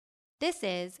This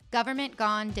is Government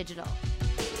Gone Digital.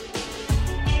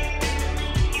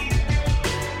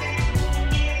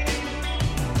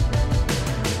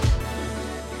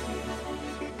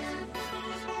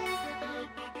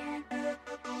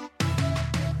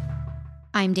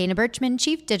 I'm Dana Birchman,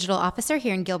 Chief Digital Officer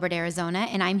here in Gilbert, Arizona,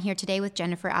 and I'm here today with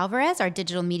Jennifer Alvarez, our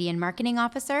Digital Media and Marketing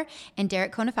Officer, and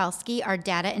Derek Konofalski, our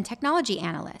Data and Technology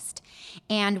Analyst.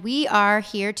 And we are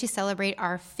here to celebrate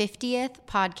our 50th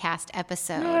podcast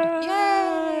episode.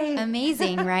 Yay!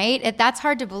 Amazing, right? That's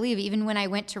hard to believe. Even when I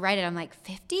went to write it, I'm like,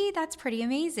 50? That's pretty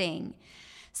amazing.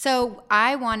 So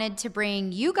I wanted to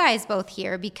bring you guys both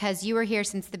here because you were here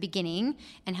since the beginning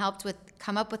and helped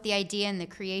come up with the idea and the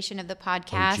creation of the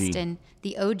podcast. OG. And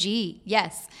the OG,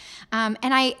 yes. And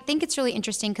I think it's really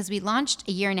interesting because we launched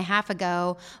a year and a half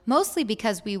ago, mostly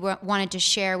because we wanted to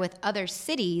share with other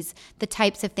cities the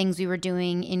types of things we were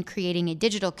doing in creating a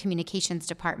digital communications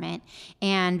department,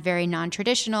 and very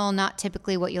non-traditional, not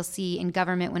typically what you'll see in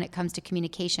government when it comes to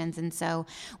communications. And so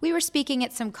we were speaking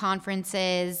at some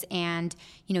conferences and,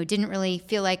 didn't really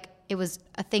feel like it was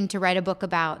a thing to write a book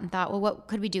about, and thought, well, what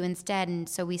could we do instead? And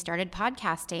so we started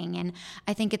podcasting. And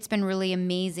I think it's been really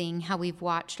amazing how we've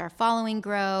watched our following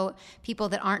grow. People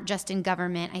that aren't just in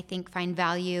government, I think, find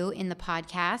value in the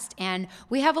podcast. And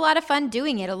we have a lot of fun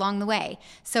doing it along the way.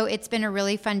 So it's been a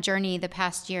really fun journey the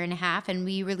past year and a half. And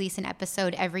we release an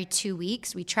episode every 2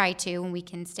 weeks. We try to, and we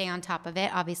can stay on top of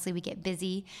it. Obviously, we get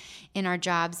busy in our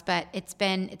jobs, but it's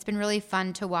been really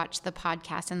fun to watch the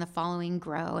podcast and the following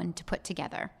grow and to put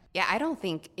together. Yeah, I don't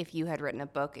think if you had written a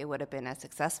book, it would have been as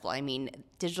successful. I mean,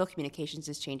 digital communications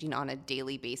is changing on a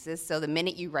daily basis. So the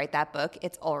minute you write that book,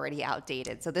 it's already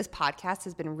outdated. So this podcast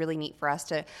has been really neat for us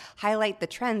to highlight the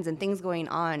trends and things going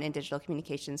on in digital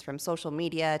communications, from social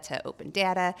media to open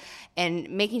data, and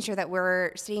making sure that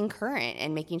we're staying current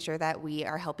and making sure that we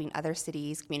are helping other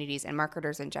cities, communities, and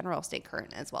marketers in general stay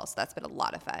current as well. So that's been a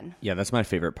lot of fun. Yeah, that's my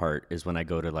favorite part, is when I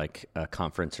go to like a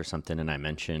conference or something and I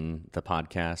mention the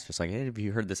podcast, just like, hey, have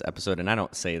you heard this episode? And I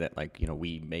don't say that like,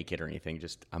 we make it or anything.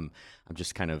 Just I'm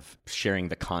just kind of sharing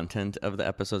the content of the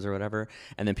episodes or whatever.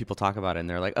 And then people talk about it and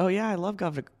they're like, oh yeah, I love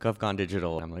GovGone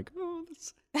Digital. And I'm like, oh,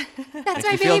 that's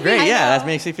my feel baby. great. Yeah, that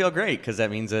makes me feel great, because that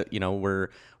means that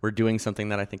we're doing something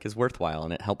that I think is worthwhile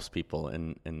and it helps people.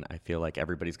 And I feel like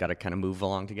everybody's got to kind of move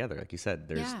along together. Like you said,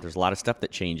 there's a lot of stuff that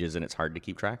changes and it's hard to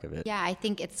keep track of it. Yeah, I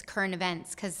think it's current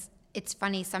events, because it's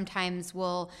funny, sometimes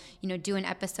we'll, do an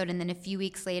episode and then a few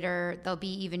weeks later there'll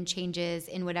be even changes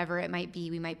in whatever it might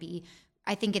be.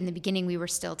 I think in the beginning we were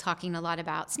still talking a lot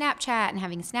about Snapchat and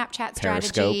having a Snapchat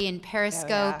strategy and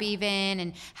Periscope even,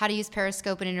 and how to use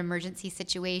Periscope in an emergency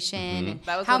situation. Mm-hmm. And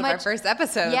that was one of our first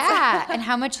episodes. Yeah, and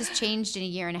how much has changed in a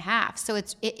year and a half. So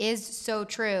it is so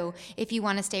true. If you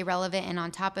want to stay relevant and on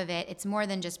top of it, it's more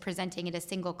than just presenting at a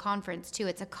single conference too.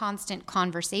 It's a constant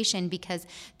conversation, because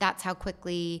that's how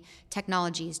quickly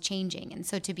technology is changing. And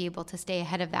so to be able to stay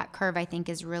ahead of that curve, I think,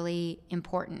 is really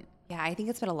important. Yeah, I think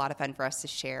it's been a lot of fun for us to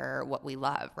share what we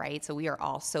love, right? So we are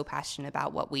all so passionate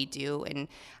about what we do, and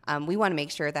we want to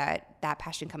make sure that that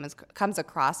passion comes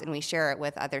across, and we share it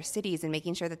with other cities, and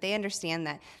making sure that they understand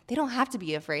that they don't have to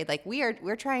be afraid. Like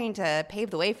we're trying to pave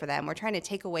the way for them. We're trying to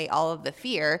take away all of the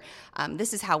fear.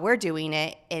 This is how we're doing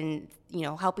it, and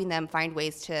helping them find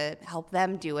ways to help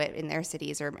them do it in their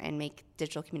cities, and make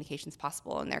digital communications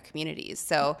possible in their communities.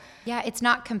 So yeah, it's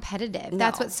not competitive. No.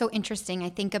 That's what's so interesting. I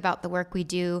think about the work we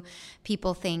do.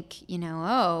 People think, oh,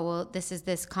 well, this is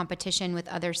this competition with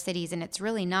other cities, and it's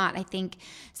really not. I think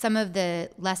some of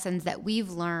the lessons that we've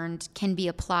learned can be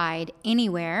applied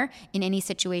anywhere, in any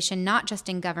situation, not just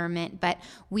in government, but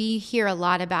we hear a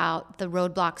lot about the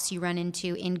roadblocks you run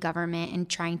into in government and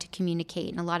trying to communicate,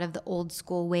 and a lot of the old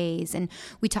school ways. And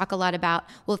we talk a lot about,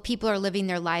 well, if people are living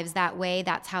their lives that way,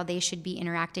 that's how they should be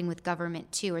interacting with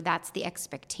government too, or that's the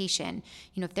expectation.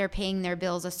 If they're paying their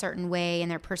bills a certain way in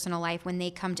their personal life, when they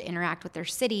come to interact with their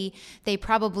city, they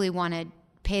probably want to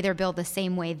pay their bill the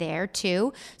same way there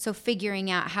too. So figuring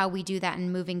out how we do that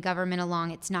and moving government along,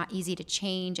 it's not easy to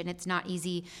change, and it's not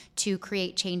easy to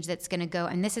create change that's going to go.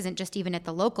 And this isn't just even at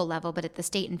the local level, but at the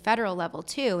state and federal level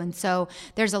too. And so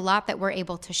there's a lot that we're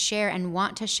able to share and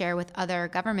want to share with other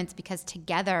governments, because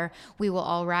together we will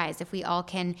all rise. If we all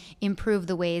can improve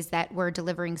the ways that we're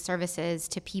delivering services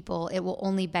to people, it will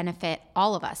only benefit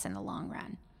all of us in the long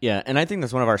run. Yeah, and I think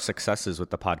that's one of our successes with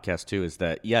the podcast too, is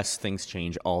that yes, things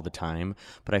change all the time,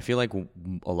 but I feel like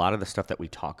a lot of the stuff that we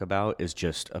talk about is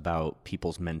just about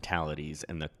people's mentalities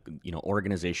and the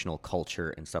organizational culture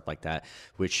and stuff like that,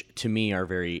 which to me are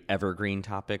very evergreen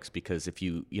topics, because if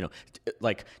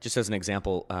like just as an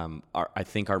example, I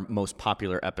think our most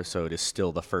popular episode is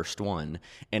still the first one,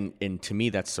 and to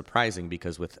me that's surprising,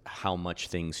 because with how much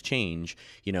things change,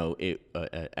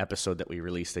 an episode that we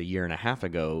released a year and a half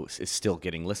ago is still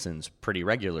getting listens pretty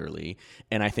regularly.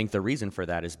 And I think the reason for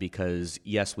that is because,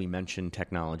 yes, we mentioned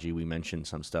technology, we mentioned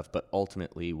some stuff, but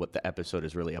ultimately what the episode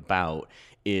is really about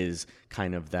is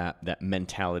kind of that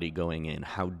mentality going in.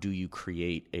 How do you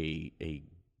create a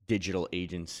digital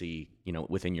agency,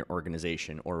 within your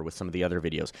organization, or with some of the other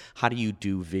videos? How do you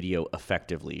do video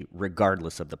effectively,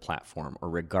 regardless of the platform or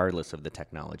regardless of the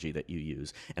technology that you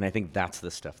use? And I think that's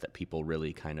the stuff that people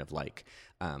really kind of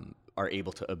are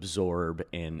able to absorb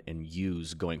and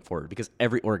use going forward, because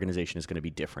every organization is going to be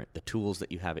different. The tools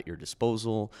that you have at your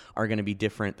disposal are going to be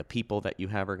different. The people that you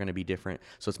have are going to be different.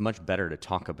 So it's much better to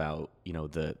talk about,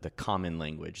 the common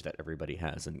language that everybody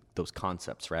has and those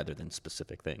concepts rather than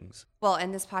specific things. Well,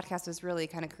 and this podcast was really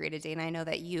kind of created, Dana. I know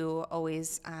that you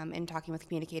always, in talking with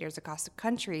communicators across the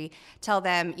country, tell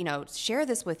them, share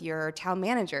this with your town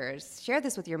managers, share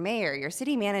this with your mayor, your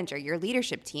city manager, your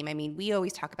leadership team. I mean, we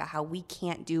always talk about how we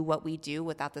can't do what we do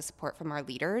without the support from our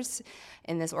leaders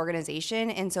in this organization.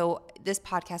 And so this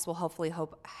podcast will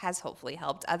has hopefully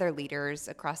helped other leaders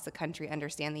across the country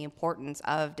understand the importance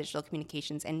of digital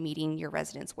communications and meeting your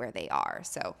residents where they are.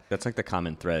 So that's like the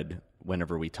common thread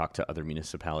whenever we talk to other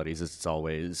municipalities. It's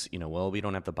always, we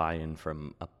don't have the buy-in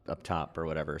from up top or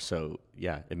whatever. So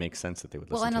yeah, it makes sense that they would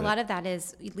listen to it. Well, and a lot of that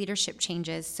is leadership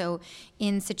changes. So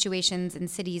in situations in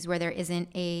cities where there isn't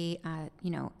a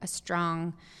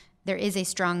strong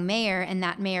mayor, and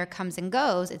that mayor comes and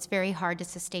goes, it's very hard to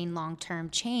sustain long-term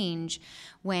change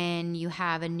when you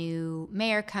have a new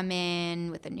mayor come in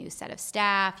with a new set of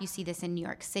staff. You see this in New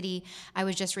York City. I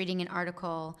was just reading an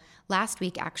article last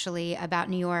week, actually, about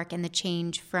New York and the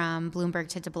change from Bloomberg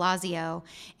to de Blasio,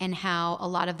 and how a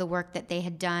lot of the work that they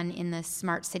had done in the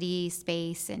smart city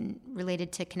space and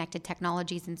related to connected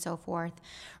technologies and so forth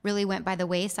really went by the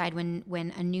wayside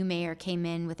when a new mayor came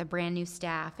in with a brand new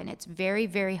staff. And it's very,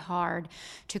 very hard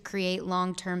to create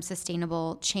long-term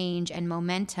sustainable change and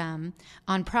momentum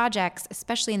on projects,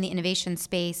 especially in the innovation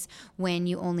space, when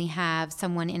you only have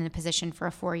someone in a position for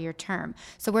a 4-year term.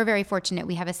 So we're very fortunate.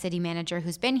 We have a city manager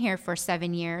who's been here for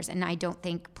 7 years, and I don't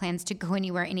think plans to go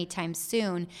anywhere anytime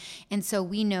soon. And so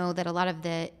we know that a lot of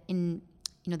the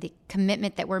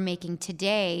commitment that we're making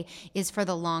today is for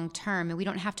the long term, and we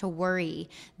don't have to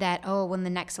worry that, when the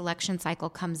next election cycle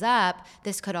comes up,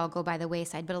 this could all go by the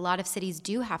wayside. But a lot of cities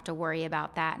do have to worry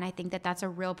about that, and I think that that's a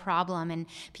real problem. And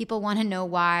people want to know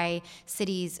why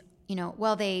cities,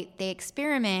 they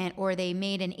experiment or they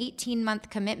made an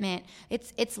 18-month commitment.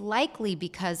 It's likely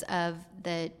because of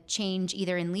the change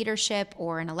either in leadership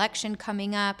or an election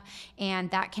coming up, and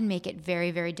that can make it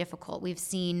very, very difficult. We've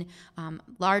seen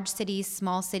large cities,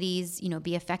 small cities,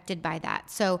 be affected by that.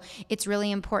 So it's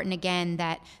really important, again,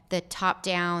 that the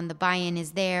top-down, the buy-in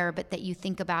is there, but that you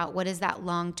think about what is that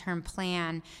long-term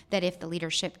plan, that if the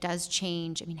leadership does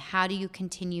change, how do you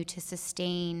continue to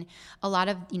sustain a lot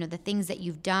of, the things that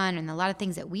you've done and a lot of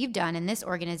things that we've done in this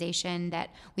organization that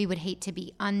we would hate to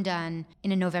be undone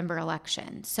in a November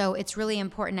election. So it's really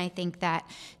important, I think, that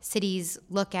cities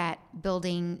look at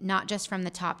building not just from the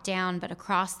top down, but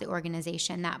across the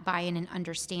organization, that buy-in and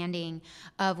understanding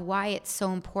of why it's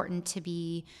so important to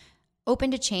be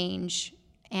open to change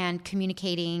and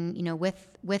communicating,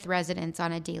 with residents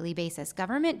on a daily basis.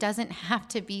 Government doesn't have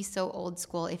to be so old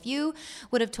school. If you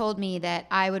would have told me that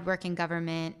I would work in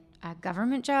government, a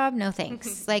government job? No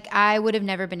thanks. I would have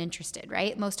never been interested,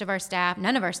 right? Most of our staff,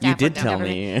 none of our staff. You did tell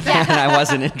me. Yeah. I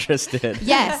wasn't interested.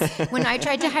 Yes. When I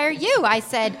tried to hire you, I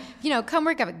said, come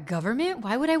work at government.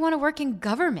 Why would I want to work in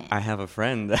government? I have a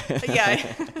friend.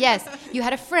 Yeah. Yes. You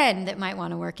had a friend that might want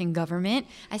to work in government.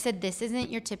 I said, this isn't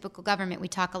your typical government. We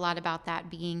talk a lot about that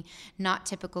being not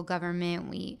typical government.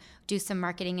 We do some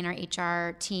marketing in our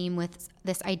HR team with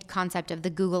this concept of the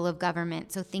Google of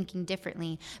government. So thinking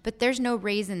differently, but there's no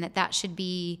reason that should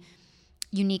be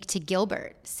unique to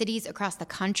Gilbert. Cities across the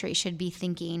country should be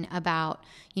thinking about,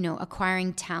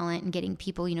 acquiring talent and getting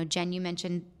people, Jen, you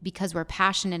mentioned because we're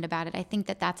passionate about it. I think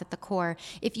that that's at the core.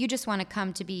 If you just want to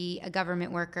come to be a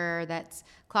government worker that's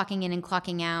clocking in and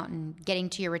clocking out and getting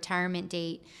to your retirement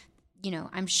date,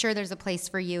 I'm sure there's a place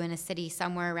for you in a city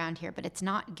somewhere around here, but it's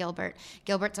not Gilbert.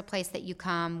 Gilbert's a place that you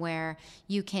come where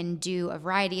you can do a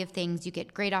variety of things, you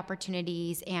get great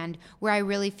opportunities, and where I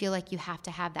really feel like you have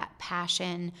to have that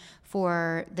passion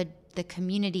for the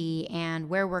community and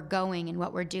where we're going and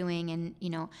what we're doing. And,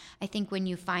 I think when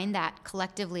you find that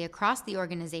collectively across the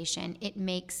organization, it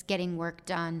makes getting work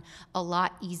done a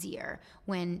lot easier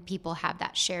when people have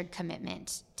that shared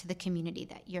commitment to the community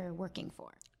that you're working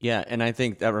for. Yeah, and I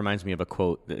think that reminds me of a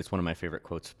quote. It's one of my favorite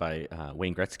quotes by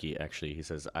Wayne Gretzky, actually. He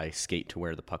says, "I skate to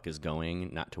where the puck is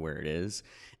going, not to where it is."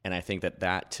 And I think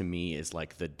that to me is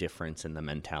like the difference in the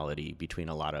mentality between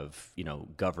a lot of,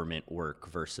 government work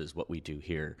versus what we do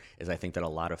here, is I think that a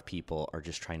lot of people are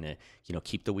just trying to,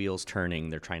 keep the wheels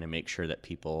turning. They're trying to make sure that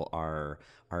people are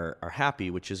happy,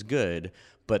 which is good,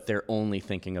 but they're only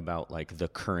thinking about like the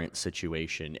current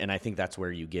situation. And I think that's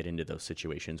where you get into those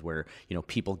situations where,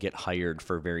 people get hired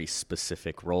for very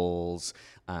specific roles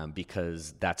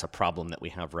because that's a problem that we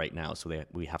have right now. So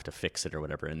we have to fix it or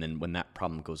whatever. And then when that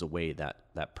problem goes away,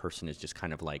 that person is just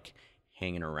kind of like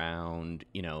hanging around,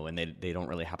 and they don't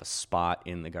really have a spot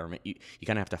in the government. You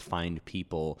kind of have to find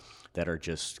people that are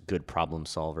just good problem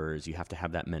solvers. You have to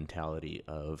have that mentality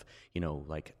of,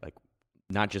 like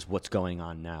not just what's going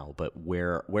on now, but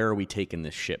where are we taking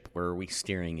this ship? Where are we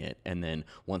steering it? And then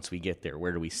once we get there,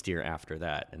 where do we steer after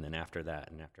that? And then after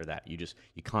that, and after that, you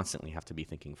constantly have to be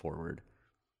thinking forward.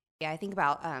 Yeah, I think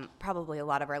about probably a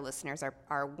lot of our listeners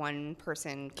are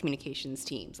one-person communications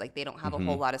teams. Like they don't have a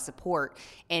whole lot of support.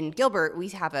 In Gilbert, we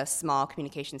have a small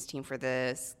communications team for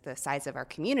the size of our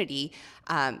community.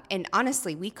 And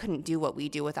honestly, we couldn't do what we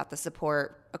do without the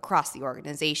support across the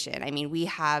organization. I mean, we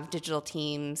have digital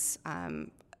teams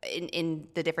in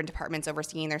the different departments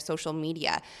overseeing their social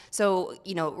media. So,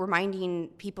 reminding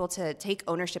people to take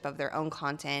ownership of their own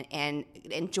content and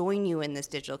join you in this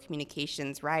digital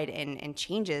communications ride and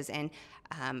changes and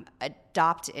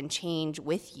adopt and change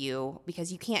with you,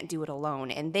 because you can't do it alone.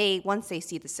 And once they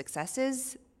see the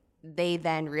successes, they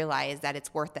then realize that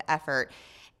it's worth the effort.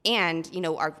 And,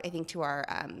 I think to our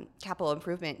capital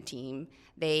improvement team,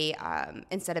 they,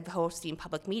 instead of hosting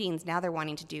public meetings, now they're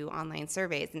wanting to do online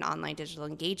surveys and online digital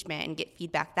engagement and get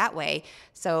feedback that way.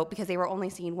 So because they were only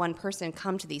seeing one person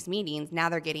come to these meetings, now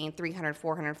they're getting 300,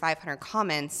 400, 500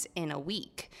 comments in a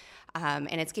week. And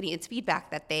it's feedback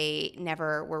that they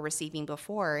never were receiving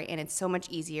before. And it's so much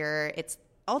easier. It's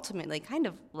ultimately kind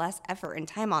of less effort and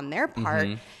time on their part,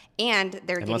 and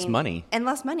they're getting less money. And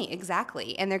less money,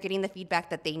 exactly. And they're getting the feedback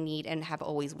that they need and have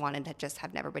always wanted to just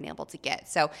have never been able to get.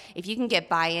 So if you can get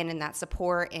buy-in and that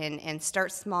support and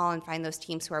start small and find those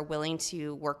teams who are willing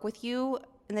to work with you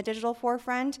in the digital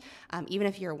forefront, even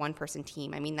if you're a one-person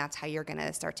team, I mean, that's how you're going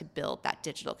to start to build that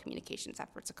digital communications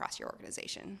efforts across your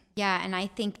organization. Yeah, and I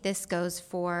think this goes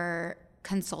for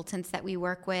consultants that we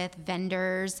work with,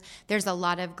 vendors. There's a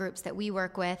lot of groups that we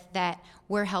work with that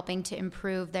we're helping to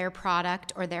improve their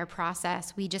product or their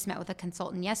process. We just met with a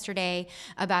consultant yesterday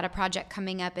about a project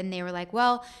coming up, and they were like,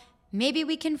 well, maybe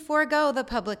we can forego the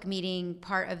public meeting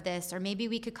part of this, or maybe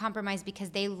we could compromise,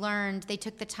 because they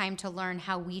took the time to learn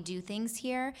how we do things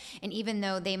here. And even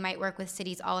though they might work with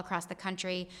cities all across the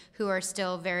country who are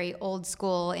still very old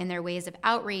school in their ways of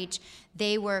outreach,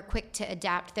 they were quick to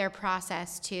adapt their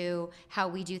process to how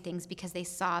we do things because they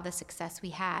saw the success we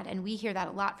had. And we hear that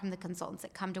a lot from the consultants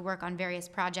that come to work on various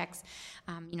projects,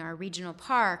 our regional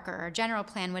park or our general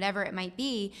plan, whatever it might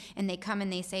be. And they come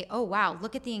and they say, oh, wow,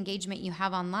 look at the engagement you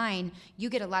have online. You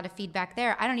get a lot of feedback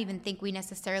there. I don't even think we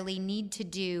necessarily need to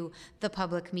do the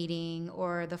public meeting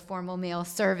or the formal mail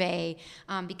survey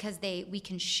because we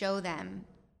can show them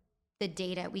the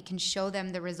data. We can show them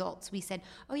the results. We said,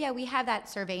 oh yeah, we have that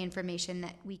survey information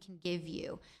that we can give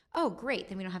you. Oh, great.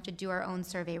 Then we don't have to do our own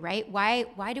survey, right? Why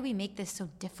do we make this so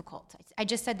difficult? I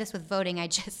just said this with voting. I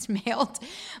just mailed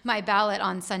my ballot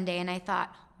on Sunday, and I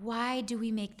thought, why do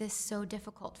we make this so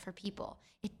difficult for people?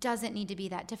 It doesn't need to be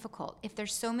that difficult. If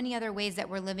there's so many other ways that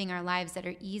we're living our lives that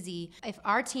are easy, if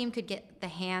our team could get the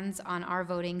hands on our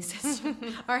voting system,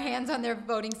 our hands on their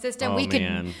voting system,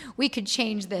 we could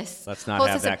change this. Let's not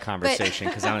have that conversation,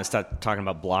 because I'm going to start talking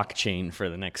about blockchain for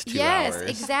the next 2 hours. Yes,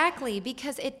 exactly.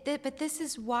 Because but this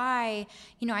is why,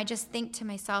 I just think to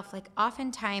myself, like,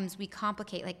 oftentimes we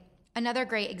complicate, like, Another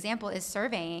great example is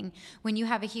surveying. When you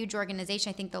have a huge organization,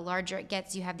 I think the larger it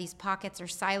gets, you have these pockets or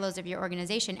silos of your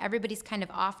organization. Everybody's kind of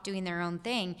off doing their own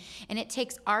thing. And it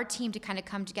takes our team to kind of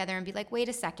come together and be like, wait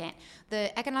a second,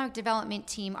 the economic development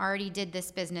team already did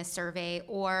this business survey,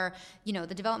 or,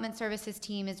 the development services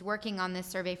team is working on this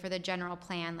survey for the general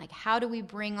plan. Like, how do we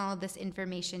bring all of this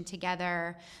information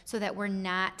together so that we're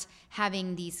not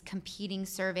having these competing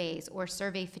surveys or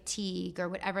survey fatigue or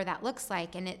whatever that looks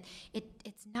like? And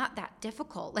it's not that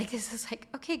difficult. Like, this is like,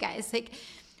 okay, guys, like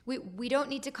we don't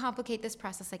need to complicate this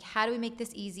process. Like, how do we make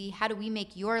this easy? How do we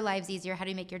make your lives easier? How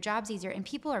do we make your jobs easier? And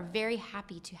people are very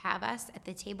happy to have us at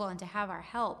the table and to have our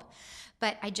help.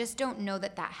 But I just don't know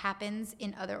that happens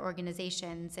in other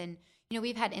organizations. And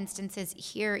we've had instances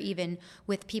here even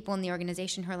with people in the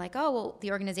organization who are like, oh, well, the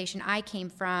organization I came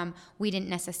from, we didn't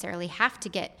necessarily have to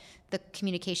get the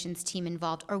communications team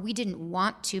involved, or we didn't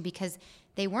want to because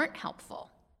they weren't helpful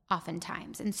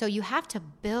oftentimes. And so you have to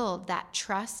build that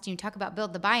trust. You talk about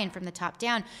build the buy-in from the top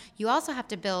down. You also have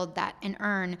to build that and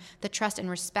earn the trust and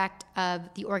respect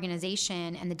of the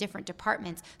organization and the different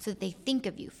departments so that they think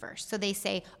of you first. So they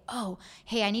say, oh,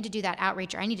 hey, I need to do that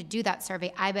outreach, or I need to do that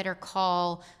survey. I better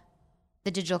call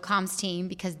the digital comms team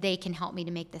because they can help me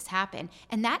to make this happen.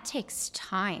 And that takes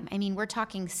time. I mean, we're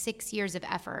talking 6 years of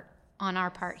effort on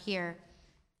our part here.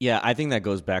 Yeah, I think that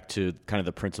goes back to kind of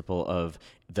the principle of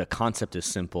the concept is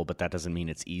simple, but that doesn't mean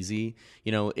it's easy.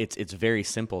 It's very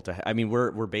simple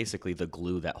we're basically the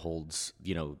glue that holds,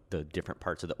 the different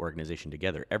parts of the organization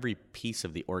together. Every piece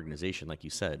of the organization, like you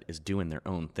said, is doing their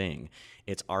own thing.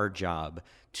 It's our job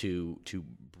to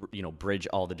bridge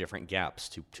all the different gaps,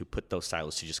 to put those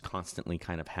silos, to just constantly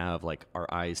kind of have like our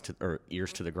eyes or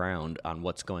ears to the ground on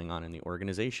what's going on in the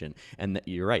organization. And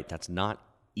you're right, that's not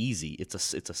easy. It's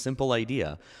a simple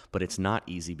idea, but it's not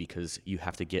easy because you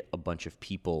have to get a bunch of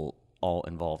people all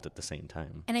involved at the same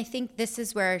time. And I think this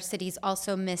is where cities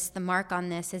also miss the mark on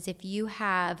this, is if you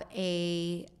have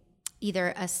either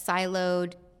a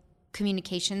siloed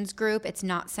communications group, it's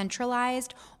not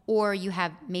centralized, or you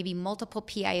have maybe multiple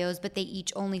PIOs, but they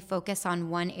each only focus on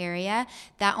one area,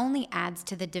 that only adds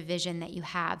to the division that you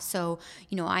have. So,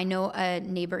 I know a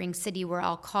neighboring city where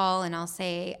I'll call and I'll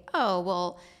say, oh,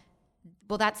 well,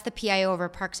 that's the PIO over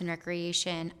Parks and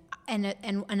Recreation. And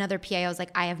another PIO is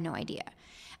like, I have no idea.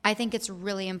 I think it's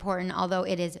really important, although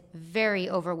it is very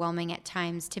overwhelming at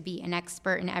times to be an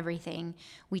expert in everything.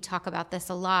 We talk about this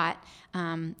a lot,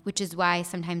 which is why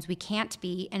sometimes we can't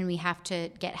be, and we have to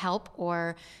get help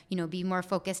or, be more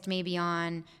focused maybe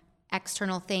on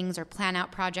external things or plan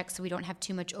out projects so we don't have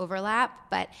too much overlap.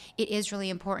 But it is really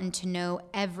important to know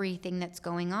everything that's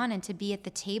going on and to be at the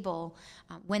table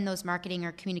when those marketing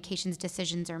or communications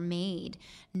decisions are made.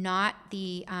 Not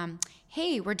the,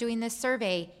 hey, we're doing this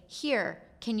survey here,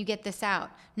 can you get this out?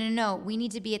 No. We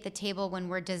need to be at the table when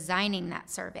we're designing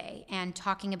that survey and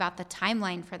talking about the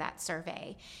timeline for that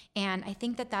survey. And I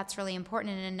think that that's really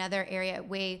important. In another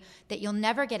way that you'll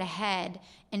never get ahead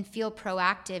and feel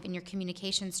proactive in your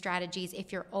communication strategies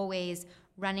if you're always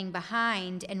running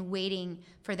behind and waiting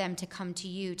for them to come to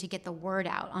you to get the word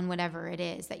out on whatever it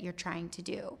is that you're trying to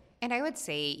do. And I would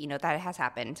say, that has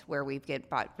happened where we've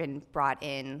been brought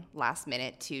in last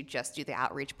minute to just do the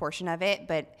outreach portion of it.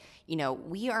 But,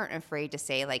 we aren't afraid to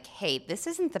say like, hey, this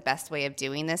isn't the best way of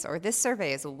doing this, or this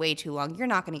survey is way too long. You're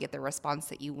not going to get the response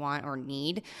that you want or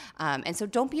need. And so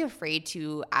don't be afraid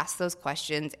to ask those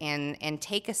questions and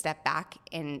take a step back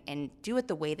and do it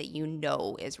the way that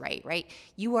is right?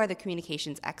 You are the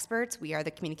communications experts. We are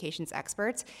the communications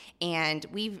experts. And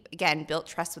we've, again, built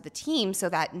trust with the team so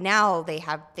that now they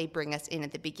bring us in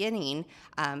at the beginning.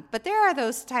 But there are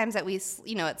those times that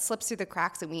it slips through the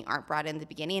cracks and we aren't brought in at the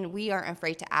beginning, and we aren't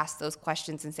afraid to ask those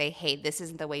questions and say, hey, this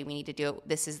isn't the way we need to do it.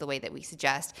 This is the way that we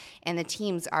suggest. And the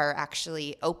teams are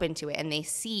actually open to it, and they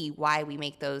see why we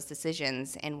make those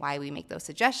decisions and why we make those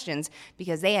suggestions,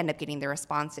 because they end up getting the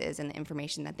responses and the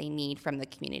information that they need from the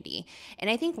community. And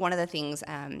I think one of the things,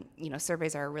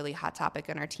 surveys are a really hot topic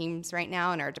in our teams right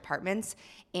now in our departments.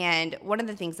 And one of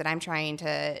the things that I'm trying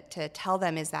to tell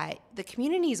them is that the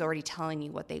community is already telling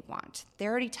you what they want.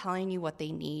 They're already telling you what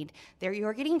they need.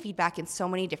 You're getting feedback in so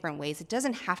many different ways. It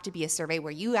doesn't have to be a survey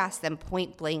where you ask them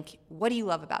point blank, what do you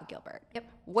love about Gilbert? Yep.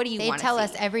 What do you want to see? They tell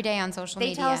us every day on social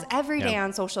media. They tell us every day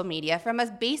on social media, from a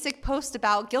basic post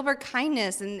about Gilbert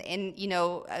kindness and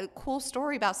a cool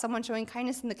story about someone showing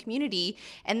kindness in the community,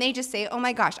 and they just say, oh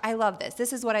my gosh, I love this.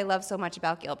 This is what I love so much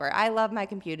about Gilbert. I love my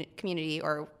community,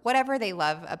 or whatever they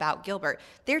love about Gilbert.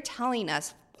 They're telling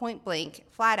us point blank,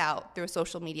 flat out through a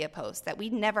social media post that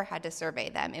we never had to survey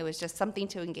them. It was just something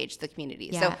to engage the community.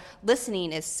 Yeah. So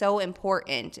listening is so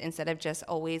important instead of just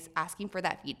always asking for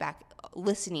that feedback.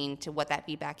 Listening to what that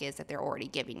feedback is that they're already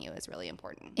giving you is really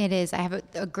important. It is. I have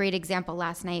a great example.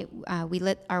 Last night, we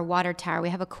lit our water tower. We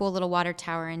have a cool little water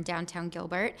tower in downtown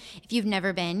Gilbert. If you've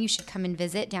never been, you should come and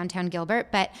visit downtown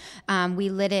Gilbert. But we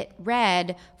lit it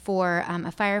red for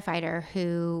a firefighter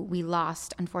who we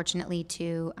lost, unfortunately,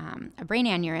 to a brain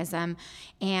aneurysm.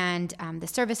 And the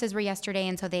services were yesterday,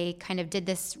 and so they kind of did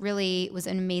this. Really was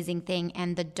an amazing thing.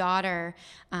 And the daughter,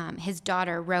 his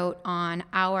daughter, wrote on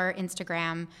our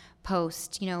Instagram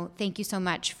post, thank you so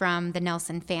much from the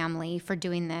Nelson family for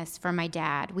doing this for my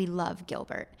dad. We love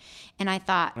Gilbert. And I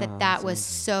thought that was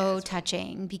so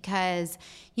touching because,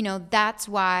 that's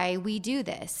why we do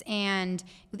this. And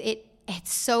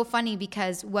it's so funny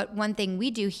because one thing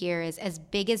we do here is as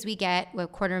big as we get,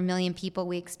 250,000 people,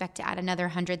 we expect to add another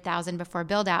 100,000 before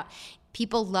build out.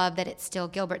 People love that it's still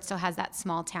Gilbert still has that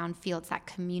small town feel. It's that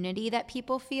community that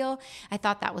people feel. I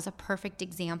thought that was a perfect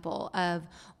example of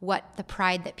what the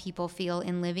pride that people feel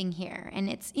in living here. And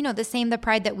it's, the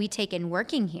pride that we take in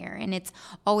working here. And it's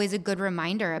always a good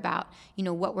reminder about,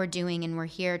 what we're doing, and we're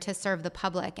here to serve the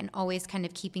public and always kind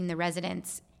of keeping the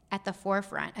residents at the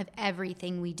forefront of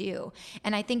everything we do.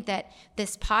 And I think that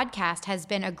this podcast has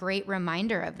been a great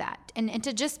reminder of that. And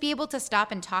to just be able to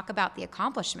stop and talk about the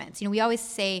accomplishments. We always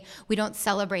say we don't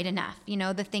celebrate enough.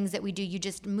 The things that we do, you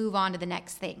just move on to the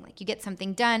next thing. Like you get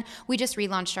something done. We just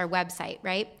relaunched our website,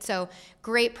 right? So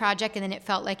great project. And then it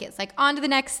felt like it's like on to the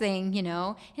next thing,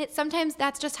 And sometimes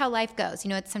that's just how life goes.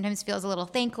 It sometimes feels a little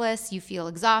thankless. You feel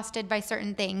exhausted by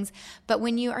certain things. But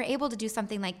when you are able to do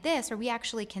something like this, where we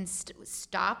actually can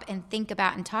stop and think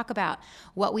about and talk about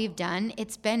what we've done,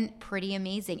 it's been pretty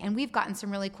amazing. And we've gotten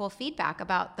some really cool feedback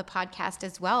about the podcast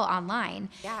as well online.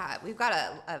 Yeah, we've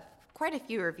got quite a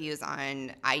few reviews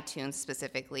on iTunes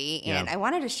specifically, and I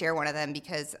wanted to share one of them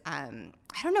because I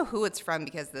don't know who it's from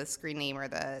because the screen name or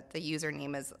the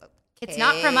username is It's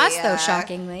not from us, though,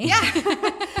 shockingly.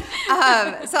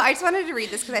 Yeah. So I just wanted to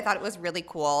read this because I thought it was really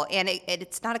cool, and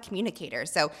it's not a communicator.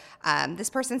 So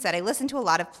this person said, I listen to a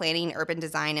lot of planning, urban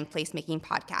design, and placemaking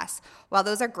podcasts. While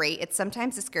those are great, it's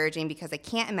sometimes discouraging because I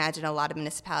can't imagine a lot of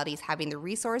municipalities having the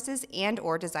resources and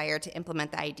or desire to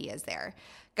implement the ideas there.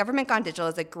 Government Gone Digital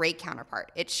is a great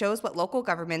counterpart. It shows what local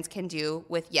governments can do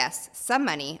with, yes, some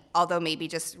money, although maybe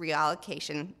just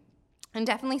reallocation, and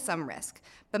definitely some risk,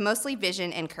 but mostly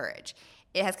vision and courage.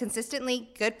 It has consistently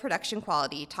good production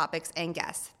quality, topics, and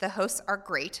guests. The hosts are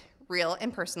great, real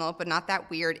and personal, but not that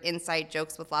weird inside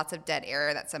jokes with lots of dead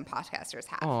air that some podcasters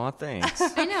have. Aw, thanks.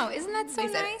 I know. Isn't that so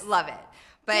nice? Love it.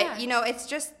 But, it's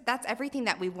just, that's everything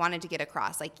that we wanted to get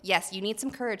across. Like, yes, you need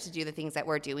some courage to do the things that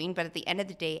we're doing, but at the end of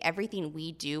the day, everything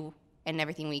we do and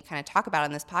everything we kind of talk about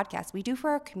on this podcast, we do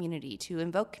for our community, to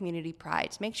invoke community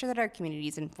pride, to make sure that our community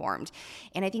is informed.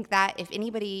 And I think that if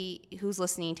anybody who's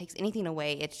listening takes anything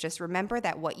away, it's just remember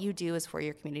that what you do is for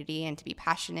your community, and to be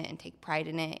passionate and take pride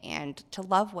in it and to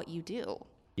love what you do.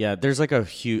 Yeah, there's like a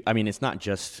huge, it's not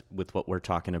just with what we're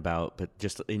talking about, but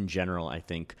just in general, I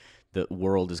think the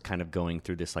world is kind of going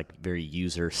through this like very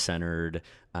user-centered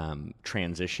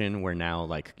transition where now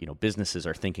businesses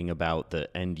are thinking about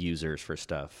the end users for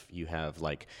stuff. You have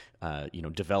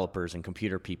developers and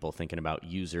computer people thinking about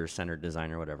user-centered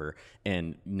design or whatever.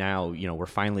 And now, we're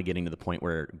finally getting to the point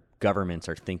where governments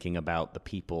are thinking about the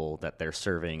people that they're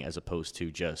serving as opposed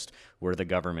to just, we're the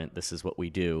government, this is what we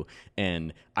do.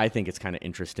 And I think it's kind of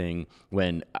interesting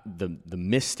when the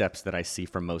missteps that I see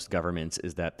from most governments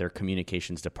is that their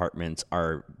communications departments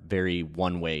are very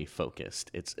one-way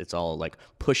focused. It's all like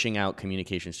pushing out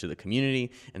communications to the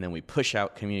community, and then we push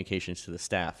out communications to the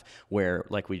staff, where,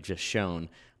 like we've just shown,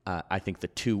 I think the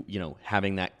two,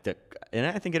 having that, and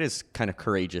I think it is kind of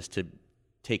courageous to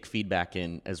take feedback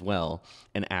in as well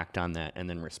and act on that and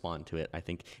then respond to it. I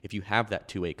think if you have that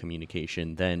two-way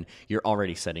communication, then you're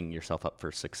already setting yourself up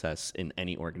for success in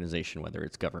any organization, whether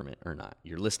it's government or not.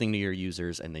 You're listening to your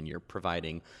users, and then you're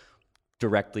providing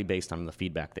directly based on the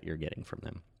feedback that you're getting from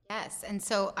them. Yes, and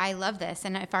so I love this.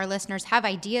 And if our listeners have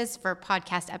ideas for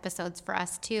podcast episodes for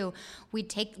us too,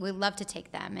 we'd love to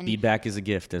take them. And feedback is a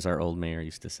gift, as our old mayor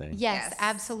used to say. Yes,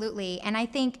 absolutely. And I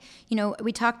think,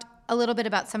 we talked a little bit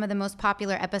about some of the most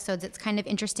popular episodes, it's kind of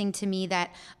interesting to me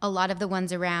that a lot of the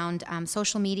ones around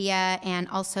social media and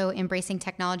also embracing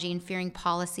technology and fearing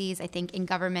policies, I think in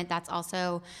government that's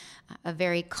also a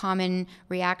very common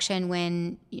reaction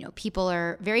when, people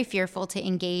are very fearful to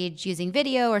engage using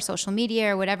video or social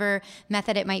media or whatever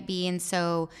method it might be. And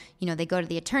so, they go to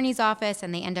the attorney's office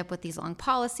and they end up with these long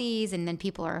policies, and then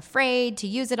people are afraid to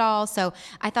use it all. So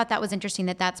I thought that was interesting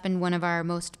that that's been one of our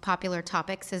most popular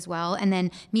topics as well. And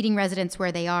then meeting residents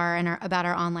where they are and about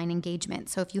our online engagement.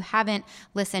 So if you haven't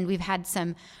listened, we've had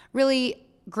some really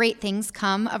great things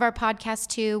come of our podcast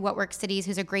too. What Works Cities,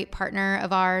 who's a great partner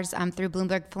of ours through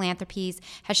Bloomberg Philanthropies,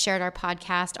 has shared our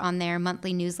podcast on their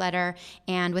monthly newsletter.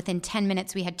 And within 10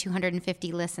 minutes, we had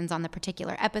 250 listens on the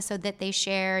particular episode that they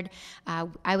shared.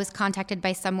 I was contacted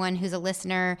by someone who's a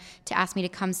listener to ask me to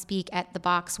come speak at the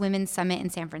Box Women's Summit in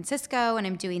San Francisco, and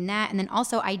I'm doing that. And then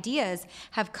also ideas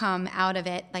have come out of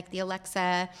it, like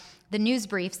the news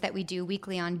briefs that we do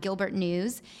weekly on Gilbert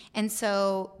News. And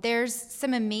so there's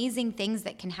some amazing things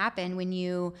that can happen when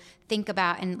you think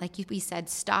about, and like we said,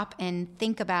 stop and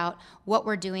think about what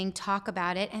we're doing, talk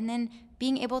about it, and then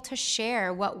being able to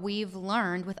share what we've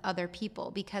learned with other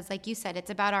people. Because like you said, it's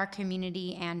about our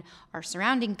community and our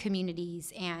surrounding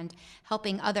communities and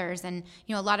helping others. And,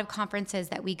 a lot of conferences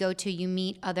that we go to, you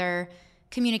meet other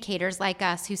communicators like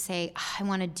us who say, I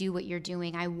want to do what you're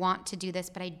doing. I want to do this,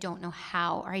 but I don't know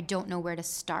how, or I don't know where to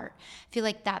start. I feel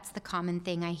like that's the common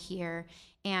thing I hear.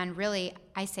 And really,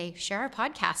 I say, share our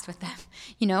podcast with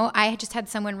them. I just had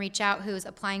someone reach out who's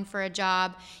applying for a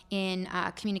job in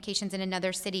communications in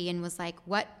another city and was like,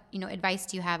 what advice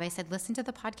do you have? I said, listen to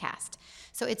the podcast.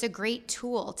 So it's a great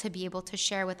tool to be able to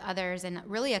share with others, and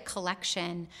really a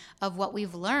collection of what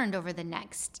we've learned over the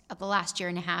last year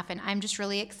and a half. And I'm just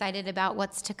really excited about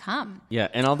what's to come. Yeah.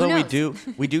 And although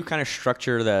we do kind of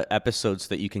structure the episodes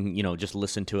that you can, just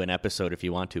listen to an episode if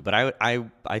you want to. But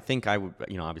I think I would,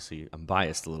 obviously I'm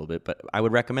biased a little bit, but I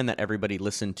would recommend that everybody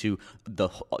listen to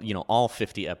all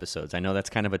 50 episodes. I know that's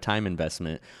kind of a time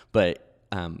investment, but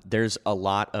there's a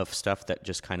lot of stuff that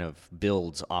just kind of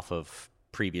builds off of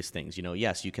previous things.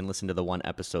 Yes, you can listen to the one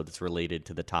episode that's related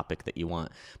to the topic that you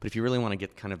want, but if you really want to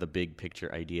get kind of the big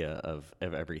picture idea of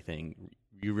everything,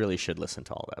 you really should listen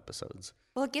to all the episodes.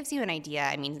 Well, it gives you an idea.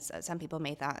 I mean, some people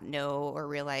may not know or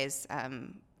realize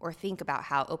or think about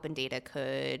how open data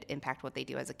could impact what they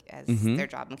do as their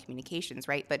job in communications,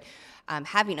 right? But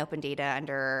having open data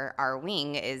under our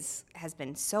wing has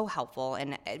been so helpful,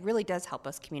 and it really does help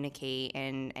us communicate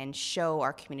and show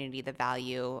our community the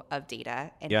value of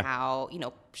data and how,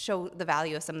 show the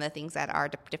value of some of the things that our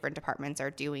different departments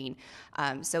are doing.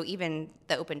 So even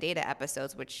the open data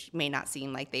episodes, which may not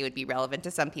seem like they would be relevant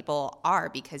to some people, are,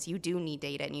 because you do need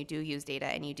data and you do use data,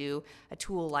 and you do a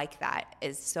tool like that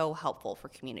is so helpful for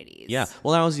communities. Yeah.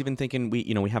 Well, I was even thinking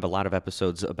we have a lot of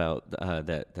episodes about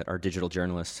that our digital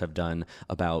journalists have done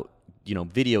about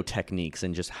video techniques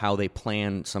and just how they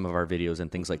plan some of our videos and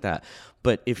things like that.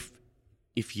 But if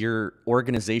your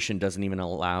organization doesn't even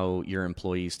allow your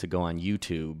employees to go on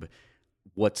YouTube,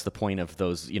 what's the point of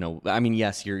those?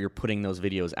 Yes, you're putting those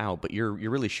videos out, but you're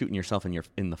really shooting yourself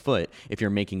in the foot if you're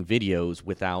making videos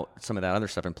without some of that other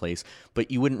stuff in place. But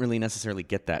you wouldn't really necessarily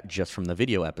get that just from the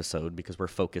video episode, because we're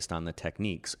focused on the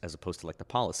techniques as opposed to like the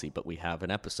policy. But we have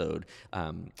an episode,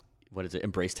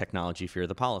 Embrace Technology, Fear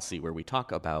the Policy, where we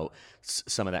talk about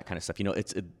some of that kind of stuff.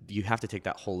 You have to take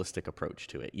that holistic approach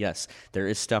to it. Yes, there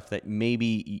is stuff that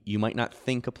maybe you might not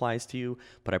think applies to you,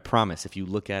 but I promise if you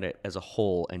look at it as a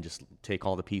whole and just take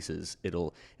all the pieces,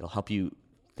 it'll help you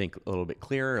think a little bit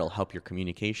clearer. It'll help your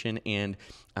communication, and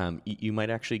you might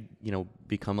actually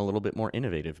become a little bit more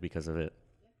innovative because of it.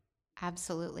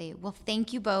 Absolutely. Well,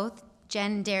 thank you both.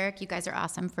 Jen and Derek, you guys are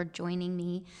awesome for joining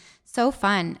me. So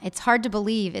fun. It's hard to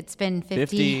believe it's been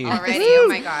 50 already. Oh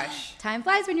my gosh. Time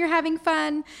flies when you're having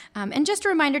fun. And just a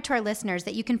reminder to our listeners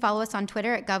that you can follow us on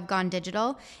Twitter at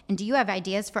GovGone50. And do you have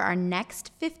ideas for our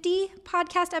next 50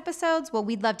 podcast episodes? Well,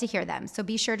 we'd love to hear them. So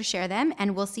be sure to share them.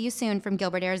 And we'll see you soon from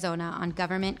Gilbert, Arizona on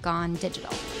Government Gone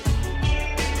Digital.